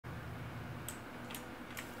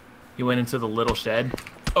He went into the little shed.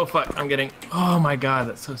 Oh fuck! I'm getting. Oh my god,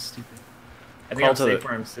 that's so stupid. I think I'm safe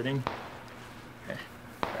where I'm sitting. Okay.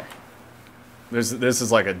 Okay. This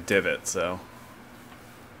is like a divot, so.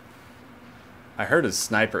 I heard his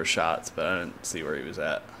sniper shots, but I didn't see where he was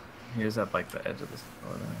at. He was at like the edge of the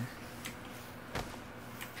circle.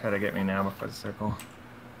 Try to get me now before the circle.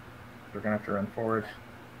 We're gonna have to run forward.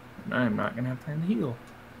 And I'm not gonna have time to heal.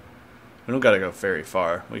 We don't gotta go very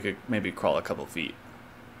far. We could maybe crawl a couple feet.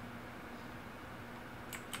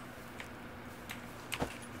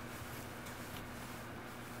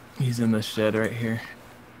 He's in the shed right here.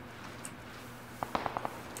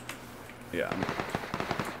 Yeah, I'm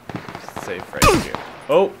safe right here.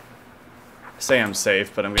 Oh! I say I'm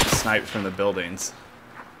safe, but I'm getting sniped from the buildings.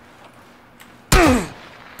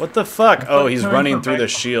 What the fuck? Oh, he's running through the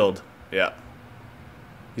shield. Yeah.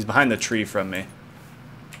 He's behind the tree from me.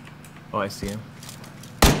 Oh, I see him.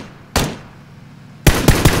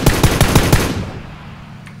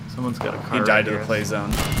 Someone's got a car. He died to the play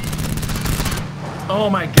zone. Oh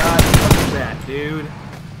my god, what is that, dude?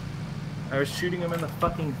 I was shooting him in the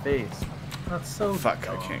fucking face. That's so Fuck,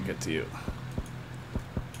 dumb. I can't get to you.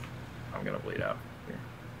 I'm gonna bleed out here.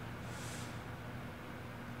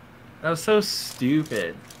 That was so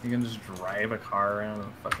stupid. You can just drive a car around a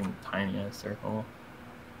fucking tiny ass circle.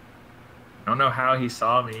 I don't know how he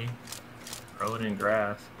saw me rolling in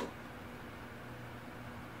grass.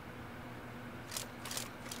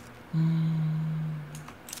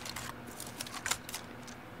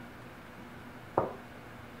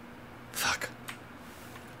 Fuck.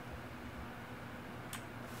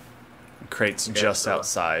 The crate's just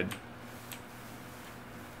outside.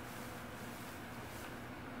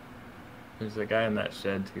 There's a guy in that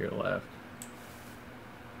shed to your left.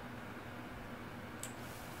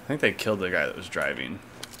 I think they killed the guy that was driving.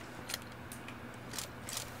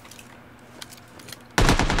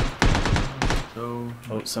 So.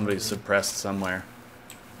 Oh, somebody's suppressed somewhere.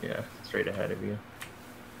 Yeah, straight ahead of you.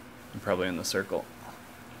 I'm probably in the circle.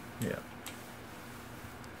 Yeah.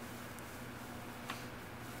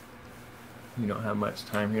 You don't have much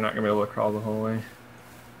time. You're not gonna be able to crawl the whole way.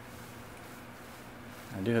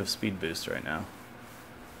 I do have speed boost right now.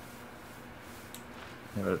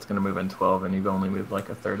 Yeah, but it's gonna move in 12, and you've only moved like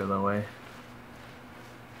a third of the way.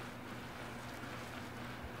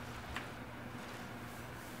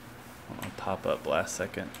 I'll pop up last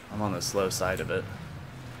second. I'm on the slow side of it.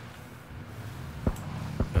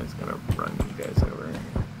 It's gonna run you guys over.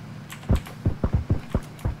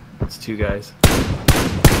 It's two guys.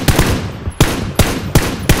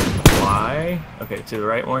 Why? Okay, to the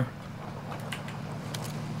right more.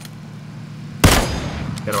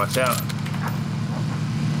 Gotta watch out.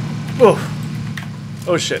 Oh!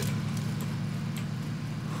 Oh shit.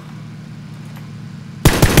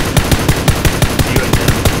 You and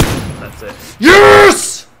him. That's it.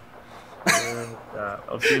 Yes!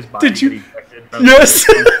 Did you? Yes!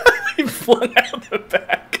 He flung out the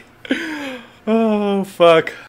back. Oh, fuck.